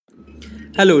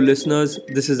Hello, listeners.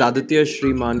 This is Aditya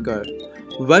Srimankar.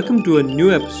 Welcome to a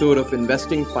new episode of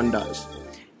Investing Fundas.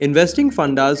 Investing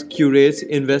Fundas curates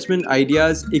investment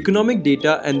ideas, economic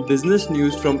data, and business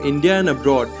news from India and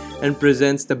abroad and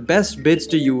presents the best bids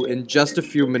to you in just a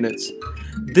few minutes.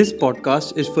 This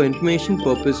podcast is for information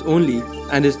purpose only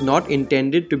and is not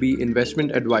intended to be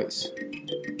investment advice.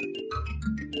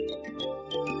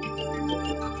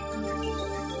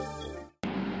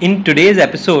 In today's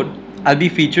episode, I'll be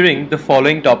featuring the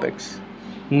following topics.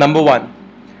 Number 1.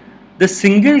 The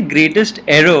single greatest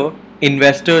error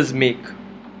investors make.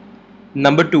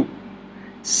 Number 2.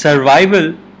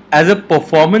 Survival as a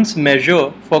performance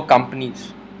measure for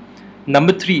companies.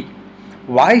 Number 3.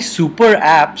 Why super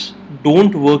apps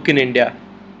don't work in India.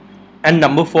 And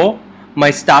number 4.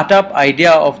 My startup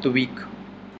idea of the week.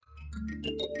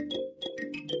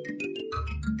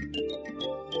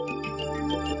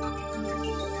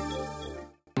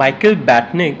 Michael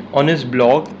Batnick, on his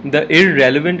blog, The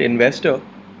Irrelevant Investor,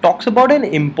 talks about an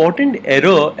important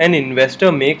error an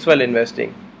investor makes while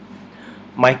investing.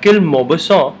 Michael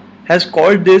Mauboussin has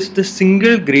called this the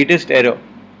single greatest error.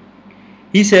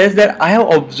 He says that I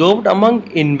have observed among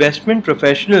investment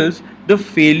professionals the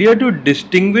failure to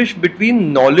distinguish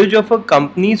between knowledge of a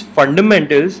company's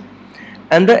fundamentals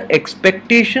and the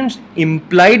expectations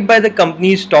implied by the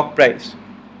company's stock price.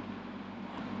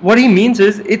 What he means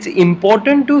is it's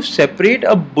important to separate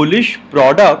a bullish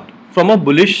product from a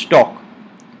bullish stock.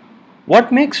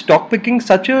 What makes stock picking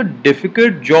such a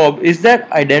difficult job is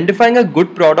that identifying a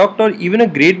good product or even a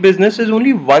great business is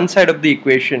only one side of the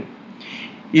equation.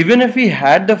 Even if we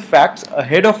had the facts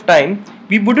ahead of time,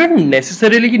 we wouldn't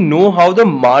necessarily know how the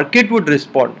market would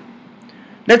respond.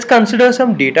 Let's consider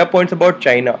some data points about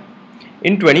China.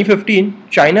 In 2015,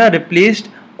 China replaced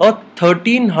a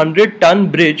 1300-ton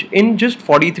bridge in just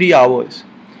 43 hours.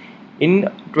 In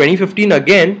 2015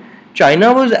 again,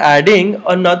 China was adding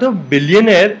another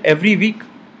billionaire every week.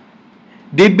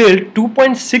 They built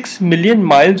 2.6 million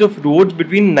miles of roads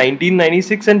between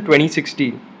 1996 and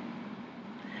 2016.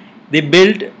 They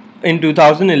built in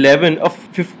 2011 a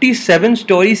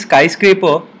 57-story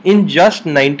skyscraper in just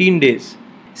 19 days.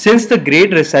 Since the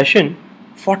Great Recession,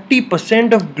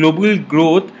 40% of global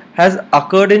growth has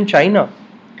occurred in China.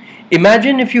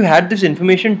 Imagine if you had this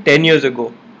information 10 years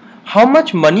ago. How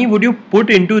much money would you put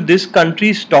into this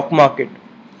country's stock market?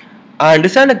 I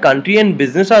understand a country and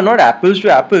business are not apples to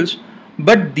apples,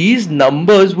 but these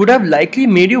numbers would have likely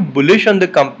made you bullish on the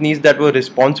companies that were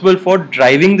responsible for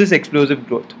driving this explosive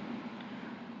growth.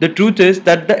 The truth is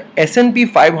that the S&P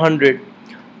 500,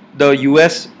 the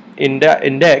US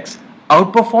index,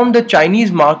 outperformed the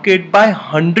Chinese market by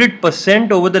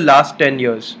 100% over the last 10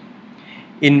 years.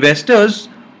 Investors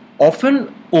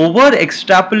often over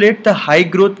extrapolate the high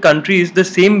growth countries the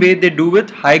same way they do with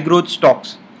high growth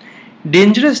stocks.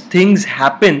 Dangerous things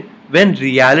happen when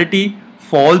reality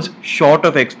falls short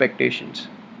of expectations.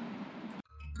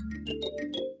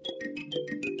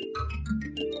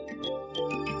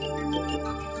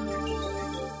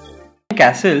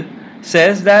 Castle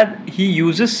says that he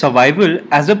uses survival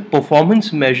as a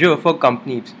performance measure for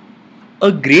companies.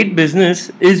 A great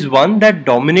business is one that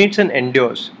dominates and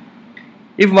endures.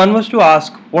 If one was to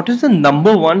ask what is the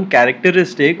number one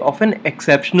characteristic of an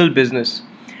exceptional business,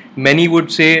 many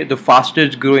would say the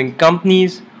fastest growing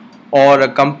companies, or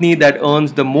a company that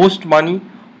earns the most money,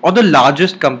 or the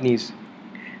largest companies.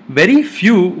 Very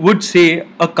few would say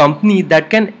a company that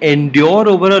can endure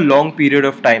over a long period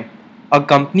of time, a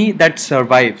company that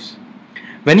survives.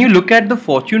 When you look at the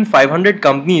Fortune 500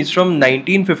 companies from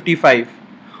 1955,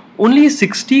 only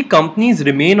 60 companies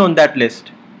remain on that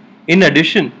list. In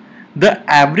addition, the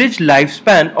average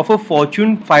lifespan of a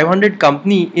Fortune 500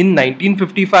 company in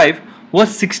 1955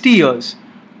 was 60 years.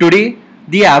 Today,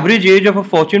 the average age of a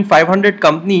Fortune 500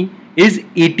 company is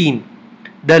 18.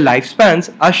 The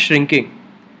lifespans are shrinking.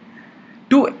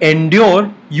 To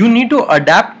endure, you need to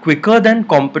adapt quicker than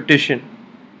competition.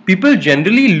 People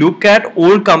generally look at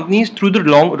old companies through the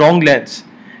wrong lens.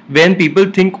 When people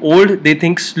think old, they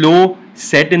think slow,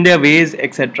 set in their ways,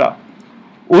 etc.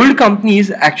 Old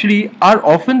companies actually are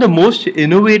often the most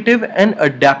innovative and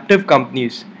adaptive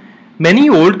companies. Many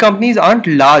old companies aren't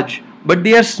large, but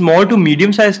they are small to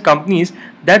medium sized companies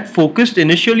that focused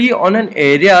initially on an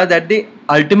area that they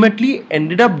ultimately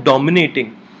ended up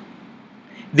dominating.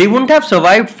 They wouldn't have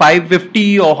survived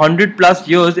 550 or 100 plus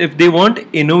years if they weren't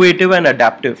innovative and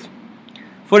adaptive.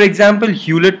 For example,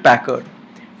 Hewlett Packard.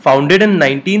 Founded in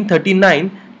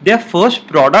 1939, their first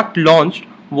product launched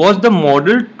was the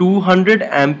Model 200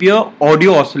 ampere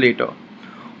audio oscillator.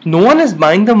 No one is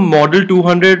buying the Model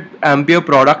 200 ampere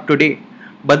product today,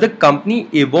 but the company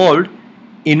evolved,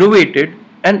 innovated,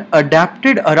 and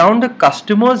adapted around the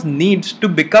customer's needs to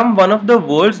become one of the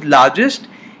world's largest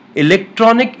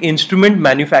electronic instrument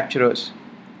manufacturers.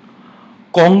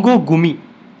 Kongo Gumi.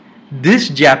 This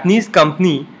Japanese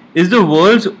company is the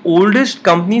world's oldest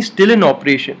company still in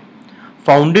operation.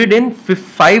 Founded in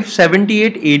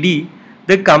 578 AD,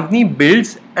 the company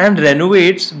builds and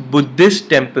renovates Buddhist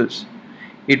temples.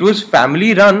 It was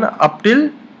family run up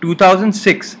till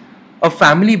 2006, a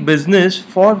family business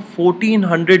for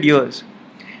 1400 years.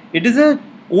 It is an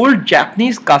old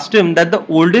Japanese custom that the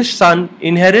oldest son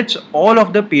inherits all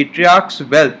of the patriarch's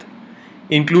wealth,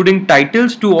 including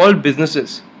titles to all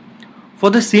businesses. For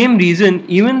the same reason,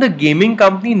 even the gaming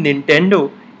company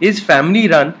Nintendo is family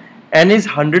run and is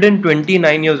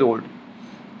 129 years old.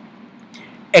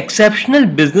 Exceptional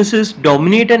businesses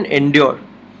dominate and endure.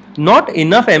 Not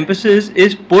enough emphasis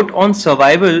is put on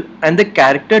survival and the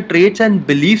character traits and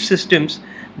belief systems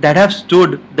that have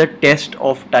stood the test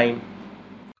of time.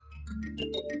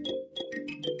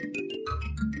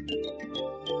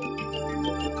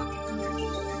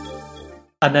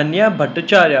 Ananya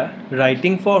Bhattacharya,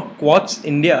 writing for Quartz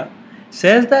India,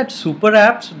 says that super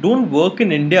apps don't work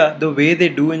in India the way they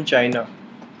do in China.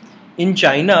 In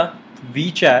China,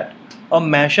 WeChat, a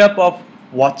mashup of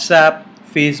WhatsApp,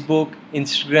 Facebook,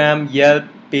 Instagram, Yelp,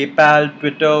 PayPal,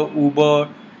 Twitter, Uber,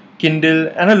 Kindle,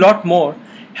 and a lot more,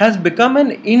 has become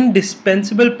an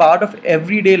indispensable part of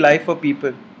everyday life for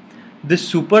people. This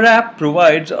super app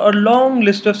provides a long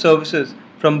list of services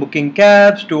from booking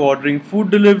cabs to ordering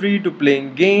food delivery to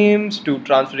playing games to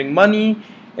transferring money,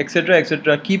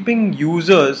 etc., keeping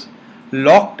users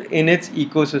locked in its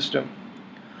ecosystem.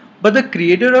 But the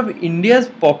creator of India's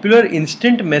popular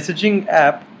instant messaging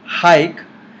app, Hike,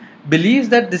 believes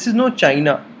that this is no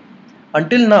China.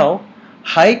 Until now,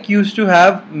 Hike used to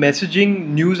have messaging,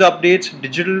 news updates,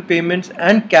 digital payments,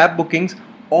 and cab bookings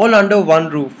all under one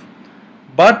roof.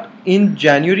 But in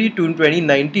January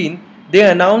 2019, they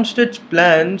announced its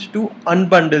plans to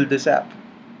unbundle this app.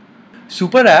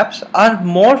 Super apps are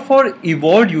more for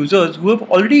evolved users who have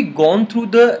already gone through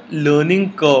the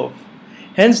learning curve.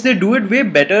 Hence, they do it way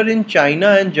better in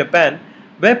China and Japan,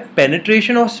 where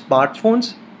penetration of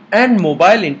smartphones and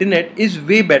mobile internet is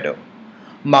way better.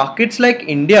 Markets like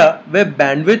India, where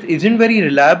bandwidth isn't very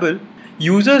reliable,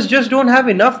 users just don't have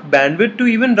enough bandwidth to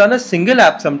even run a single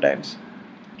app sometimes.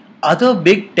 Other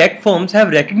big tech firms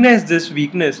have recognized this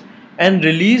weakness and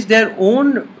released their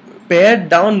own pared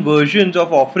down versions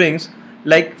of offerings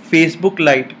like Facebook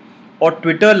Lite or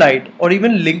Twitter Lite or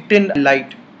even LinkedIn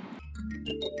Lite.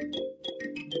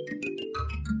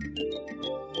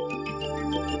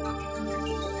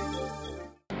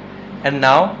 And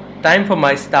now, time for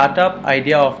my startup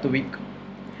idea of the week.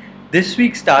 This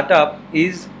week's startup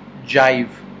is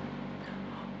Jive.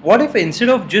 What if instead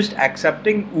of just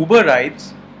accepting Uber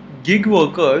rides, gig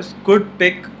workers could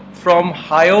pick from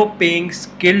higher paying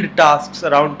skilled tasks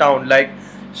around town like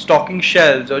stocking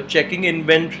shelves or checking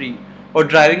inventory or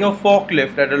driving a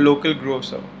forklift at a local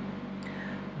grocer?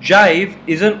 Jive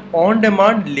is an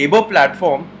on-demand labor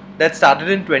platform that started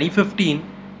in 2015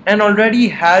 and already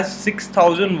has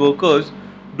 6,000 workers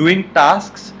doing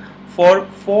tasks for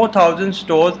 4,000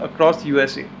 stores across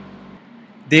USA.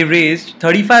 They raised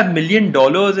 $35 million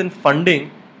in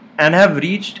funding and have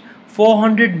reached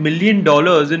 $400 million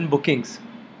in bookings.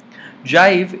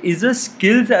 Jive is a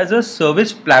skills as a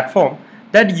service platform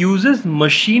that uses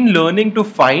machine learning to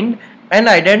find and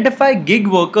identify gig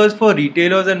workers for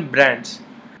retailers and brands.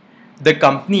 The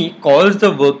company calls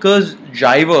the workers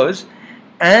Jivers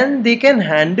and they can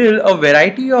handle a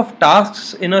variety of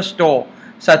tasks in a store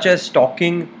such as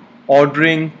stocking,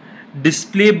 ordering,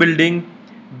 display building,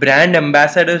 brand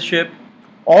ambassadorship,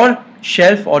 or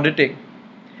shelf auditing.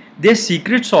 Their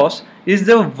secret sauce is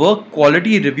the work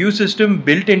quality review system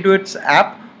built into its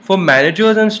app for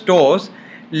managers and stores,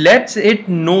 lets it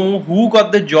know who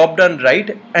got the job done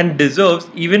right and deserves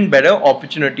even better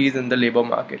opportunities in the labor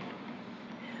market.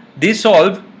 They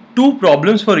solve two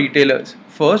problems for retailers.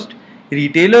 First,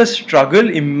 retailers struggle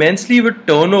immensely with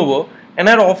turnover and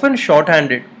are often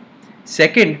short-handed.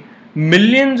 Second,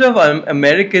 millions of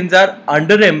Americans are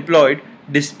underemployed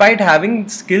despite having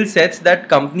skill sets that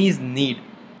companies need.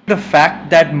 The fact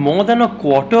that more than a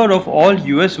quarter of all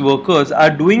US workers are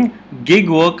doing gig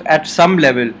work at some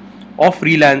level or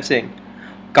freelancing,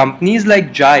 companies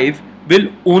like Jive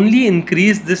will only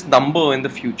increase this number in the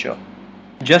future.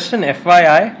 Just an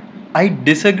FYI, I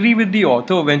disagree with the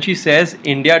author when she says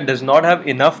India does not have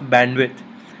enough bandwidth.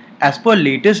 As per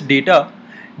latest data,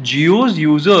 Jio's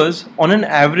users on an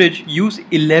average use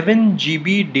 11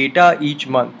 GB data each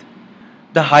month.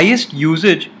 The highest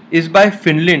usage is by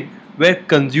Finland where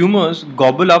consumers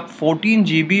gobble up 14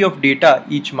 GB of data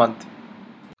each month.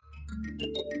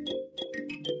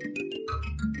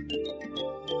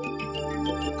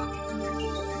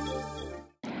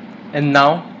 And now,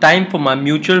 time for my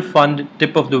mutual fund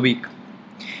tip of the week.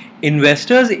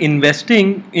 Investors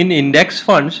investing in index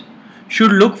funds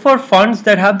should look for funds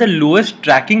that have the lowest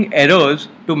tracking errors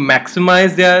to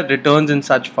maximize their returns in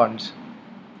such funds.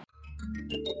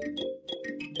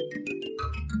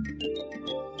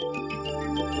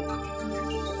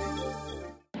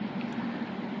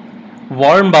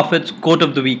 Warren Buffett's quote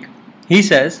of the week. He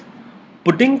says,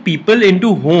 "Putting people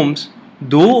into homes,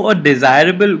 though a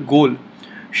desirable goal,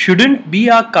 shouldn't be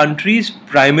our country's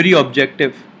primary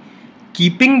objective.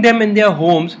 Keeping them in their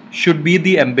homes should be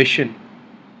the ambition."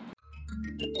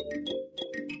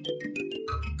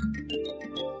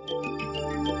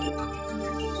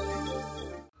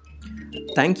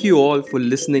 Thank you all for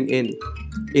listening in.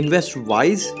 Invest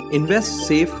wise, invest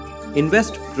safe,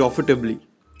 invest profitably.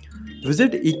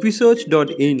 Visit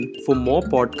equisearch.in for more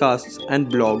podcasts and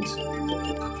blogs.